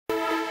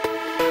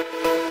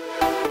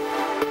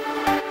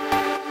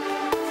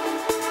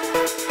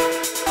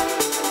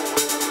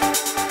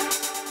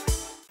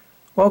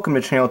Welcome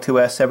to Channel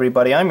 2S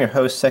everybody, I'm your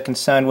host Second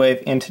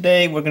Soundwave, and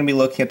today we're going to be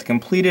looking at the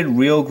completed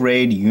real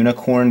grade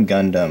Unicorn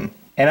Gundam.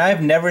 And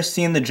I've never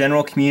seen the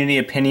general community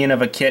opinion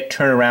of a kit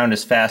turn around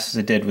as fast as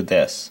it did with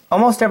this.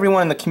 Almost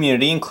everyone in the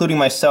community, including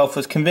myself,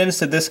 was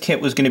convinced that this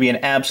kit was going to be an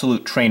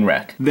absolute train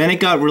wreck. Then it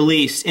got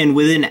released, and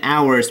within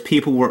hours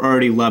people were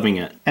already loving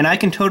it. And I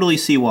can totally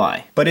see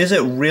why. But is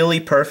it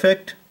really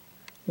perfect?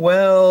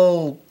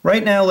 Well,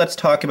 right now let's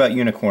talk about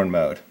Unicorn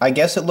Mode. I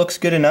guess it looks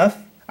good enough.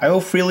 I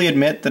will freely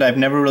admit that I've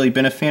never really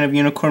been a fan of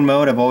Unicorn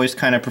Mode. I've always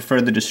kind of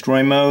preferred the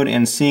Destroy Mode,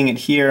 and seeing it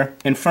here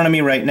in front of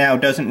me right now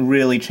doesn't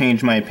really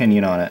change my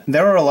opinion on it.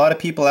 There are a lot of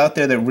people out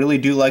there that really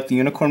do like the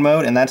Unicorn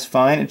Mode, and that's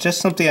fine. It's just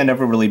something I've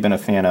never really been a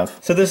fan of.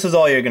 So this is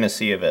all you're going to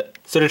see of it.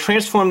 So to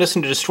transform this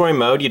into Destroy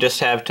Mode, you just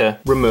have to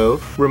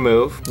remove,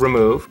 remove,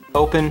 remove,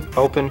 open,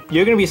 open.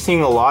 You're going to be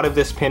seeing a lot of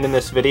this pinned in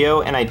this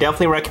video, and I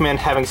definitely recommend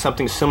having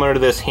something similar to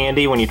this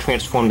handy when you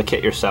transform the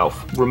kit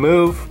yourself.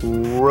 Remove,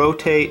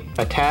 rotate,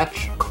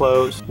 attach,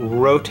 close,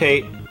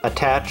 rotate,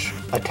 attach,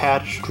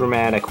 attach,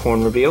 dramatic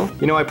horn reveal.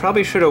 You know, I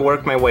probably should have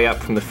worked my way up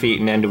from the feet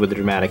and ended with the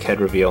dramatic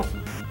head reveal.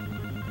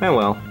 Oh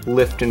well.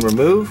 Lift and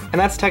remove. And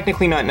that's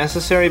technically not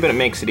necessary, but it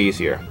makes it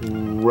easier.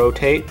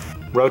 Rotate,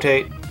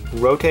 rotate,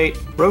 rotate,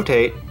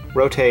 rotate,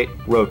 rotate,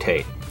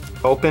 rotate.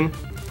 Open,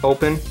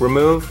 open,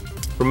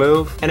 remove,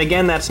 remove. And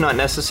again, that's not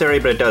necessary,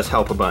 but it does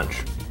help a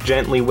bunch.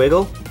 Gently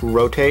wiggle,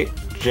 rotate,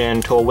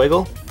 gentle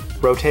wiggle,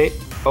 rotate,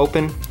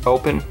 open,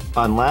 open,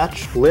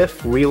 unlatch,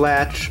 lift,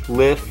 relatch,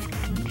 lift,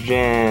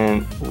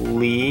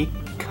 gently,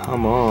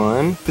 come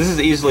on. This is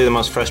easily the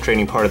most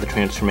frustrating part of the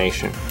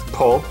transformation.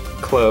 Pull,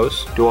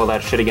 close, do all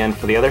that shit again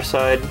for the other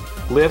side,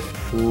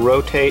 lift,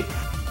 rotate,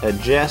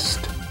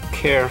 adjust,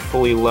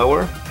 carefully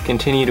lower,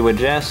 continue to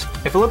adjust.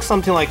 If it looks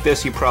something like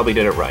this, you probably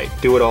did it right.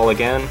 Do it all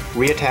again,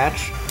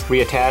 reattach,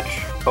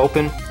 reattach,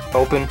 open,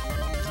 open,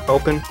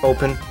 open,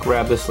 open,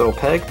 grab this little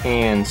peg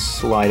and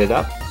slide it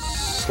up,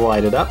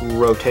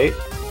 rotate,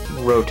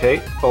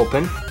 rotate,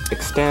 open,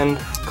 extend,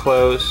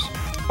 close,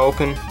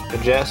 open,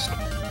 adjust,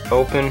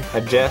 open,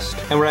 adjust.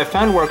 And what I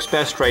found works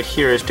best right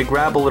here is to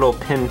grab a little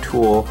pin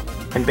tool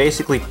and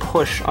basically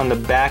push on the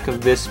back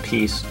of this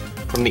piece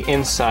from the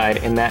inside,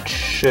 and that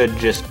should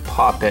just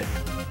pop it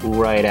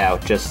right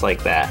out, just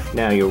like that.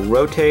 Now you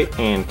rotate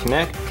and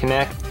connect,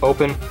 connect,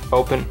 open,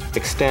 open,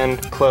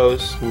 extend,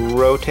 close,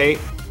 rotate,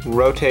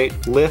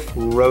 rotate, lift,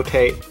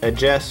 rotate,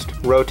 adjust,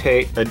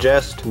 rotate,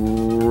 adjust,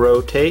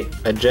 rotate,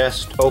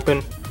 adjust,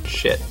 open,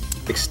 shit.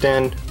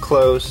 Extend,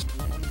 close,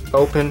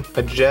 open,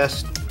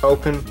 adjust,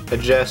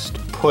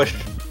 push,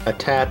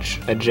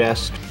 attach,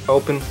 adjust,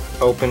 open,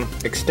 open,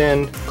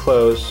 extend,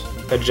 close,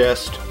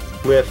 adjust,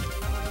 lift,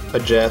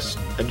 adjust,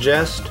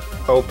 adjust,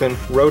 open,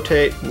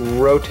 rotate,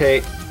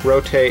 rotate,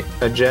 rotate,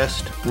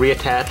 adjust,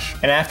 reattach.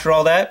 And after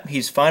all that,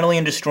 he's finally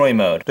in Destroy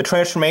Mode. The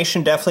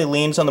transformation definitely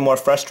leans on the more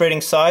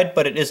frustrating side,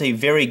 but it is a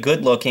very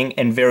good looking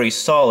and very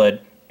solid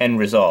end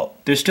result.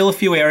 There's still a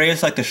few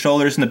areas like the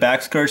shoulders and the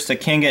back skirts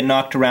that can get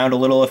knocked around a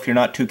little if you're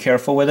not too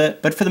careful with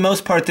it, but for the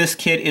most part this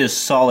kit is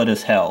solid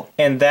as hell.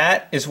 And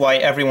that is why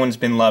everyone's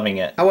been loving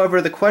it.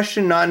 However, the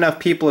question not enough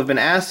people have been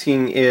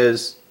asking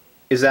is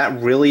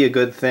that really a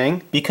good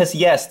thing? Because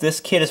yes, this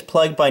kit is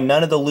plagued by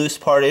none of the loose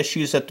part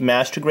issues that the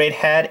Master Grade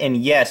had, and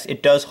yes,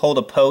 it does hold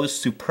a pose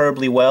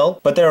superbly well,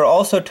 but there are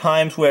also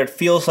times where it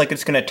feels like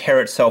it's going to tear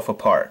itself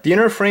apart. The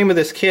inner frame of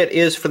this kit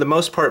is for the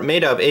most part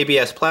made of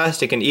ABS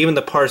plastic, and even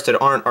the parts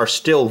that aren't are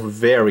still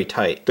very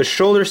tight. The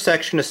shoulder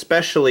section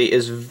especially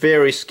is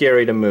very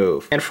scary to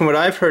move, and from what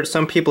I've heard,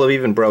 some people have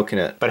even broken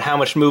it. But how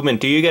much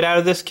movement do you get out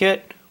of this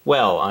kit?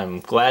 Well,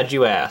 I'm glad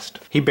you asked.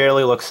 He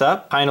barely looks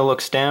up, kinda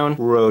looks down,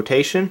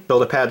 rotation,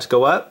 shoulder pads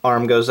go up,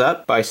 arm goes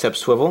up, bicep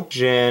swivel,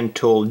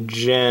 gentle,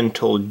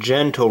 gentle,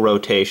 gentle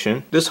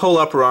rotation. This whole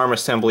upper arm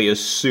assembly is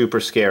super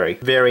scary.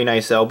 Very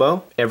nice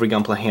elbow, every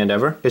Gunpla hand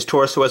ever. His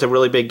torso has a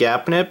really big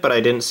gap in it, but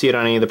I didn't see it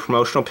on any of the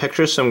promotional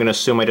pictures, so I'm gonna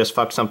assume I just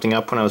fucked something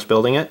up when I was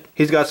building it.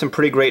 He's got some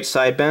pretty great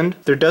side bend.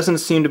 There doesn't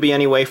seem to be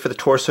any way for the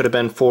torso to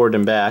bend forward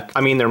and back.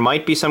 I mean, there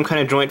might be some kind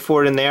of joint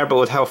forward in there, but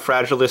with how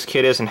fragile this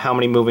kit is and how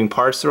many moving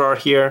parts there are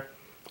here,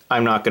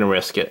 I'm not going to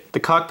risk it.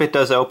 The cockpit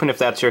does open if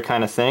that's your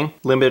kind of thing.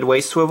 Limited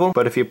waist swivel,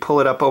 but if you pull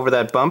it up over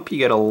that bump, you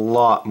get a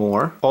lot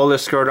more. All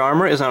this skirt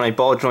armor is on a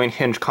ball joint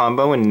hinge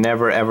combo and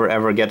never ever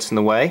ever gets in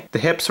the way. The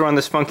hips are on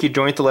this funky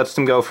joint that lets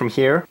them go from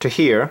here to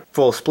here.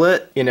 Full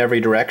split in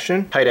every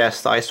direction. Tight ass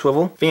thigh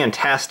swivel.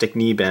 Fantastic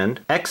knee bend.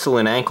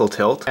 Excellent ankle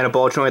tilt. And a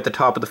ball joint at the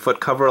top of the foot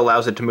cover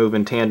allows it to move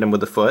in tandem with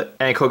the foot.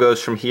 Ankle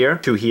goes from here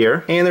to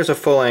here. And there's a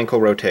full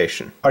ankle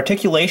rotation.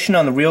 Articulation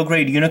on the real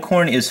grade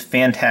Unicorn is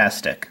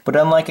fantastic. But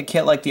unlike a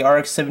kit like the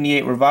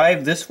RX-78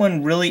 Revive, this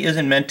one really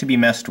isn't meant to be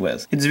messed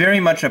with. It's very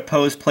much a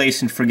pose,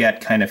 place, and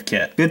forget kind of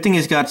kit. Good thing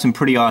he's got some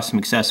pretty awesome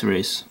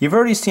accessories. You've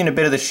already seen a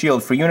bit of the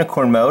shield for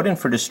Unicorn Mode, and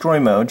for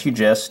Destroy Mode, you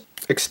just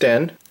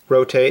extend,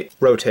 rotate,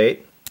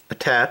 rotate,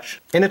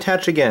 attach, and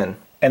attach again.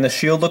 And the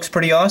shield looks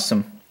pretty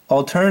awesome.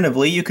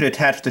 Alternatively, you could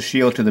attach the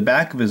shield to the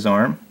back of his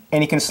arm,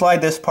 and you can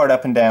slide this part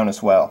up and down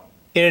as well.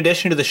 In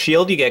addition to the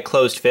shield, you get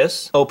closed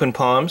fists, open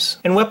palms,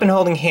 and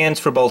weapon-holding hands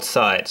for both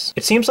sides.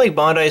 It seems like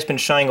Bandai has been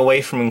shying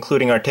away from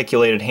including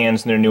articulated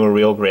hands in their newer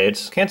real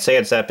grades. Can't say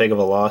it's that big of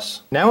a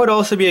loss. Now would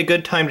also be a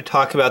good time to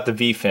talk about the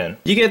V-fin.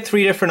 You get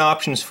 3 different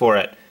options for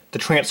it. The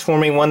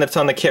transforming one that's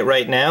on the kit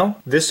right now,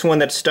 this one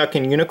that's stuck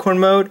in unicorn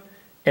mode,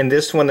 and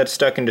this one that's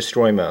stuck in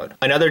destroy mode.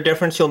 Another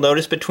difference you'll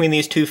notice between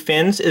these two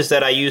fins is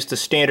that I used the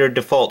standard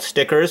default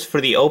stickers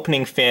for the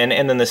opening fin,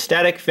 and then the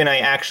static fin I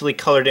actually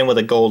colored in with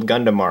a gold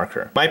Gundam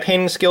marker. My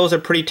painting skills are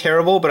pretty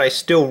terrible, but I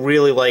still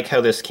really like how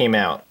this came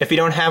out. If you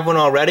don't have one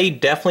already,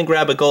 definitely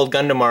grab a gold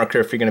Gundam marker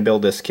if you're going to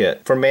build this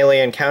kit. For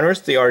melee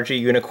encounters, the RG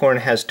Unicorn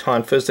has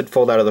tonfas that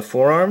fold out of the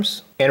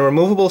forearms, and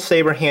removable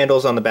saber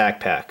handles on the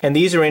backpack. And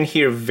these are in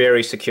here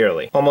very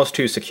securely, almost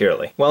too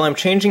securely. While I'm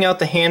changing out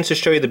the hands to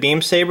show you the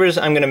beam sabers,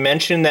 I'm going to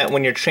mention that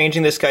when you're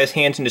changing this guy's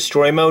hands in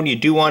destroy mode, you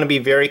do want to be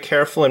very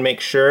careful and make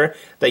sure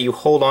that you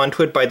hold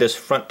onto it by this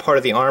front part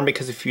of the arm,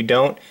 because if you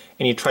don't,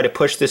 and you try to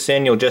push this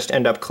in, you'll just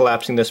end up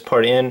collapsing this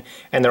part in,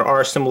 and there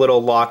are some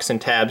little locks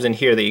and tabs in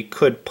here that you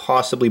could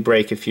possibly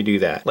break if you do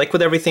that. Like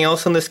with everything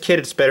else on this kit,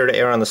 it's better to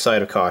err on the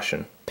side of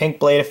caution. Pink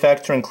blade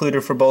effects are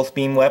included for both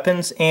beam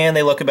weapons, and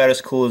they look about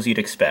as cool as you'd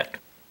expect.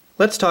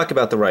 Let's talk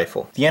about the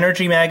rifle. The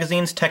energy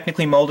magazine's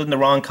technically molded in the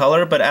wrong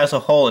color, but as a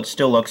whole it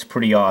still looks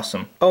pretty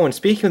awesome. Oh, and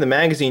speaking of the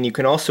magazine, you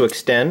can also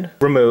extend,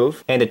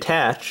 remove, and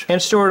attach,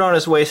 and store it on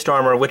his waist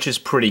armor, which is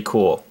pretty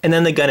cool. And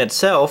then the gun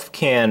itself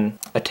can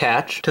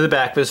attach to the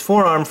back of his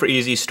forearm for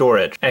easy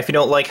storage. And if you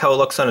don't like how it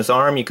looks on his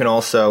arm, you can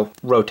also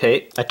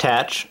rotate,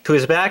 attach to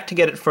his back to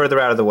get it further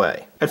out of the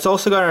way. It's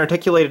also got an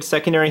articulated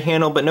secondary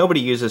handle, but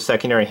nobody uses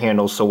secondary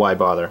handles, so why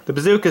bother? The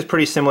bazooka is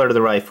pretty similar to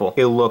the rifle.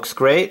 It looks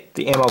great,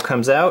 the ammo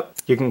comes out,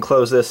 you can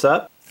close this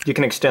up, you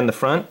can extend the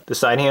front, the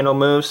side handle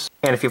moves,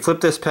 and if you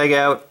flip this peg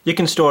out, you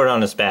can store it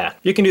on his back.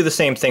 You can do the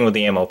same thing with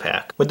the ammo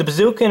pack. With the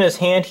bazooka in his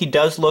hand, he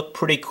does look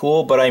pretty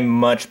cool, but I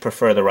much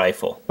prefer the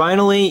rifle.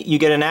 Finally, you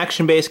get an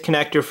action-based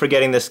connector for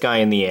getting this guy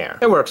in the air.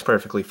 It works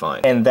perfectly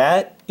fine. And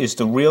that is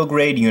the real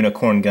grade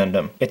Unicorn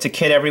Gundam. It's a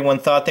kit everyone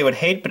thought they would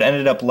hate, but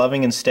ended up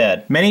loving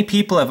instead. Many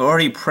people have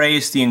already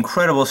praised the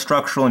incredible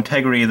structural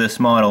integrity of this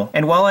model,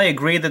 and while I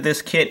agree that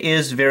this kit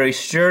is very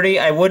sturdy,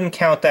 I wouldn't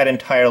count that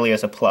entirely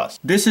as a plus.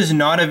 This is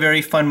not a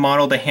very fun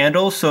model to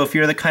handle, so if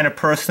you're the kind of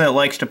person that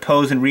likes to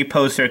pose and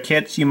repose their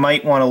kits, you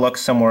might want to look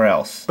somewhere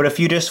else. But if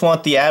you just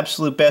want the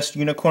absolute best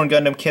Unicorn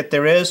Gundam kit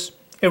there is,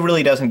 it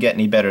really doesn't get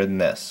any better than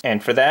this.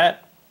 And for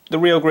that, the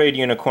real grade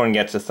Unicorn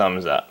gets a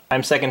thumbs up.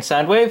 I'm Second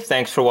Soundwave,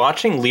 thanks for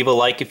watching. Leave a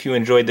like if you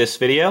enjoyed this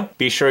video.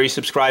 Be sure you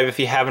subscribe if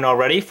you haven't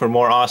already for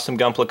more awesome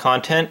Gunpla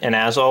content, and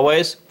as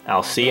always,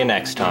 I'll see you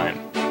next time.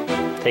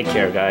 Take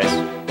care,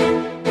 guys.